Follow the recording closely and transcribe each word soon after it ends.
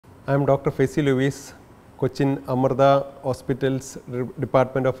I am Dr. Fessyl Louis, Kochi Amrita Hospital's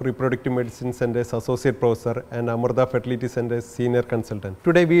Department of Reproductive Medicine Centre's Associate Professor and Amrita Fertility Centre's Senior Consultant.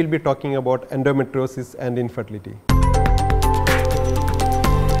 Today we will be talking about endometriosis and infertility.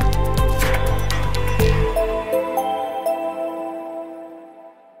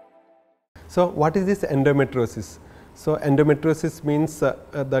 So, what is this endometriosis? So, endometriosis means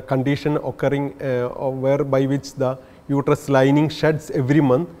the condition occurring by which the uterus lining sheds every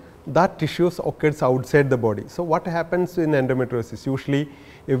month. That tissues occurs outside the body. So, what happens in endometriosis? Usually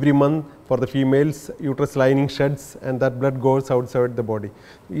every month for the females, uterus lining sheds and that blood goes outside the body.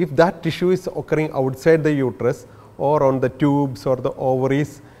 If that tissue is occurring outside the uterus or on the tubes or the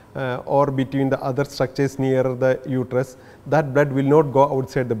ovaries or between the other structures near the uterus, that blood will not go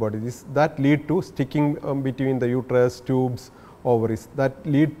outside the body. That lead to sticking between the uterus, tubes, ovaries, that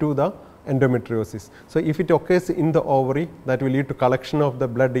lead to the endometriosis. So, if it occurs in the ovary, that will lead to collection of the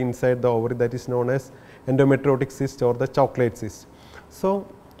blood inside the ovary, that is known as endometriotic cyst or the chocolate cyst. So,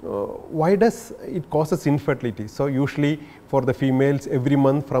 why does it causes infertility? So, usually for the females every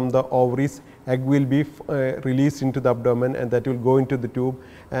month from the ovaries, egg will be released into the abdomen and that will go into the tube,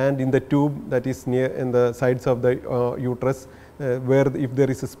 and in the tube, that is near in the sides of the uterus, where if there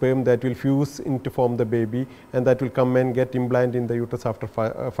is a sperm, that will fuse into form the baby and that will come and get implanted in the uterus after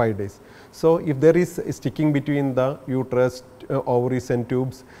 5 days. So, if there is a sticking between the uterus, ovaries and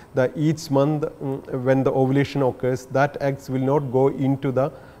tubes, each month when the ovulation occurs, that eggs will not go into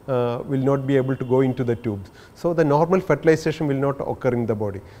the will not be able to go into the tubes. So, the normal fertilization will not occur in the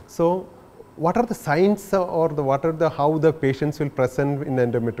body. So, what are the signs or how the patients will present in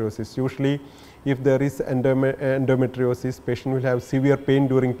endometriosis? Usually if there is endometriosis, patient will have severe pain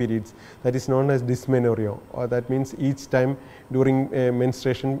during periods, that is known as dysmenorrhea, or that means each time during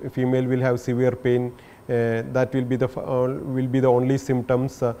menstruation female will have severe pain. That will be the only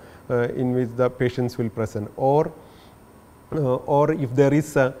symptoms in which the patients will present, or if there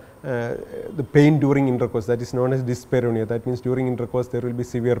is the pain during intercourse, that is known as dyspareunia, that means during intercourse there will be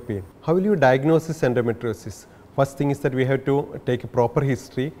severe pain. How will you diagnose this endometriosis? First thing is that we have to take a proper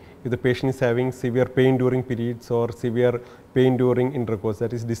history. If the patient is having severe pain during periods or severe pain during intercourse,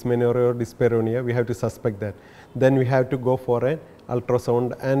 that is dysmenorrhea or dyspareunia, we have to suspect that. Then we have to go for an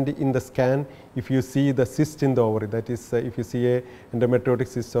ultrasound, and in the scan if you see the cyst in the ovary, that is if you see a endometriotic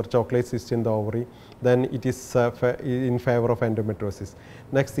cyst or chocolate cyst in the ovary, then it is in favor of endometriosis.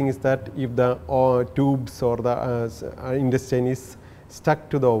 Next thing is that if the tubes or the intestine is stuck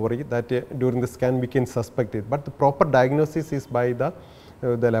to the ovary, that during the scan we can suspect it, but the proper diagnosis is by the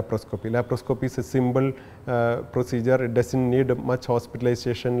laparoscopy. Laparoscopy is a simple procedure. It does not need much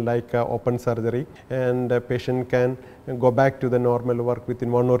hospitalization like open surgery, and the patient can go back to the normal work within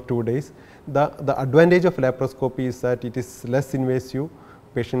 1 or 2 days. The advantage of laparoscopy is that it is less invasive.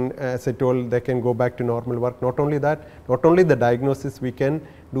 Patient, as I told, they can go back to normal work. Not only that, not only the diagnosis, we can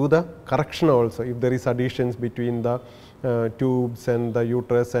do the correction also. If there is adhesions between the tubes and the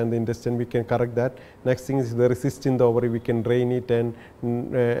uterus and the intestine, we can correct that. Next thing is, if there is cyst in the ovary, we can drain it and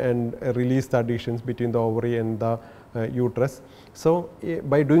release the adhesions between the ovary and the uterus. So,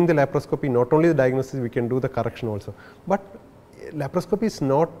 by doing the laparoscopy, not only the diagnosis, we can do the correction also. But laparoscopy is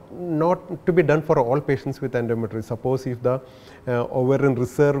not to be done for all patients with endometriosis. Suppose if the ovarian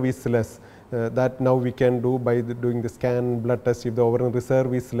reserve is less, that now we can do by doing the scan, blood test. If the ovarian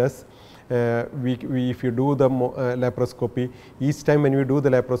reserve is less, if you do the laparoscopy, each time when we do the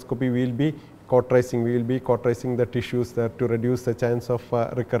laparoscopy, we will be cauterizing the tissues there to reduce the chance of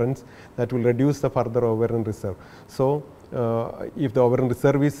recurrence. That will reduce the further ovarian reserve. So, if the ovarian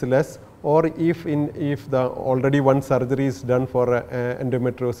reserve is less, or if the already one surgery is done for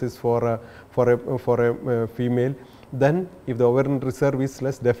endometriosis for a female, then if the ovarian reserve is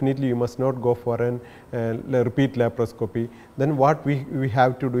less, definitely you must not go for an repeat laparoscopy. Then what we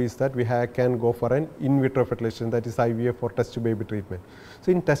have to do is that we can go for an in vitro fertilization, that is IVF or test tube baby treatment.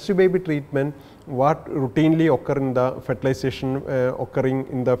 So, in test tube baby treatment, what routinely occur in the fertilization occurring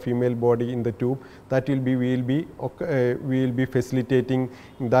in the female body in the tube, that we will be facilitating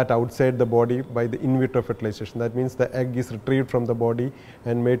that outside the body by the in vitro fertilization. That means the egg is retrieved from the body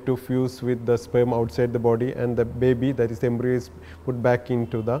and made to fuse with the sperm outside the body, and the baby, that is the embryo, is put back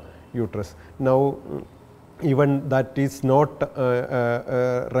into the uterus. Now, even that is not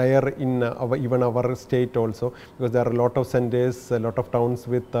rare in even our state also, because there are a lot of centers, a lot of towns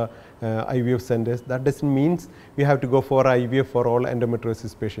with IVF centers. That doesn't mean we have to go for IVF for all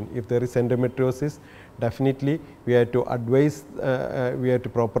endometriosis patients. If there is endometriosis, definitely we have to advise, we have to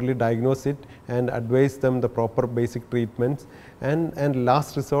properly diagnose it and advise them the proper basic treatments, and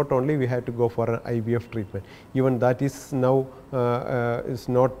last resort only we have to go for an IVF treatment. Even that is now is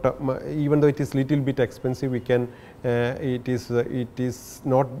not, even though it is little bit expensive, we can it is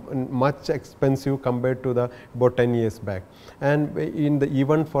not much expensive compared to the about 10 years back. And in the,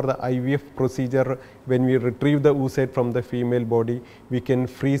 even for the IVF procedure, when we retrieve the oocyte from the female body, we can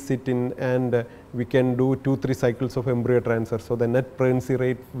freeze it in, and we can do 2-3 cycles of embryo transfer. So the net pregnancy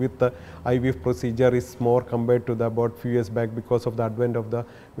rate with the IVF procedure is more compared to the about few years back, because of the advent of the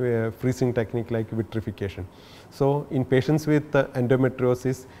freezing technique like vitrification. So in patients with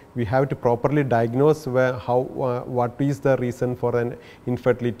endometriosis, we have to properly diagnose what is the reason for an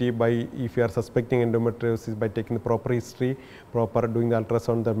infertility, by, if you are suspecting endometriosis, by taking the proper history, proper doing the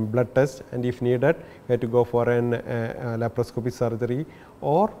ultrasound, the blood test, and if needed, we have to go for an laparoscopy surgery,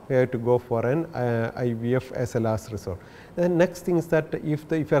 or we have to go for an IVF as a last resort. The next thing is that if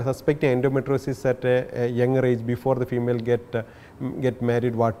you are suspecting endometriosis at a younger age, before the female get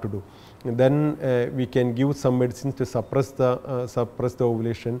married, what to do? Then we can give some medicines to suppress the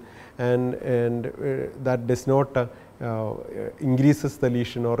ovulation, and that does not increases the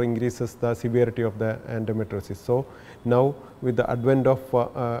lesion or increases the severity of the endometriosis. So now with the advent of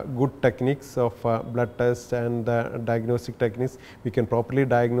good techniques of blood test and diagnostic techniques, we can properly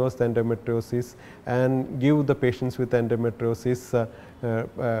diagnose the endometriosis and give the patients with endometriosis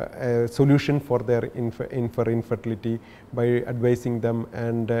a solution for their infertility by advising them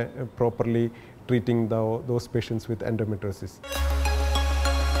and properly treating those patients with endometriosis.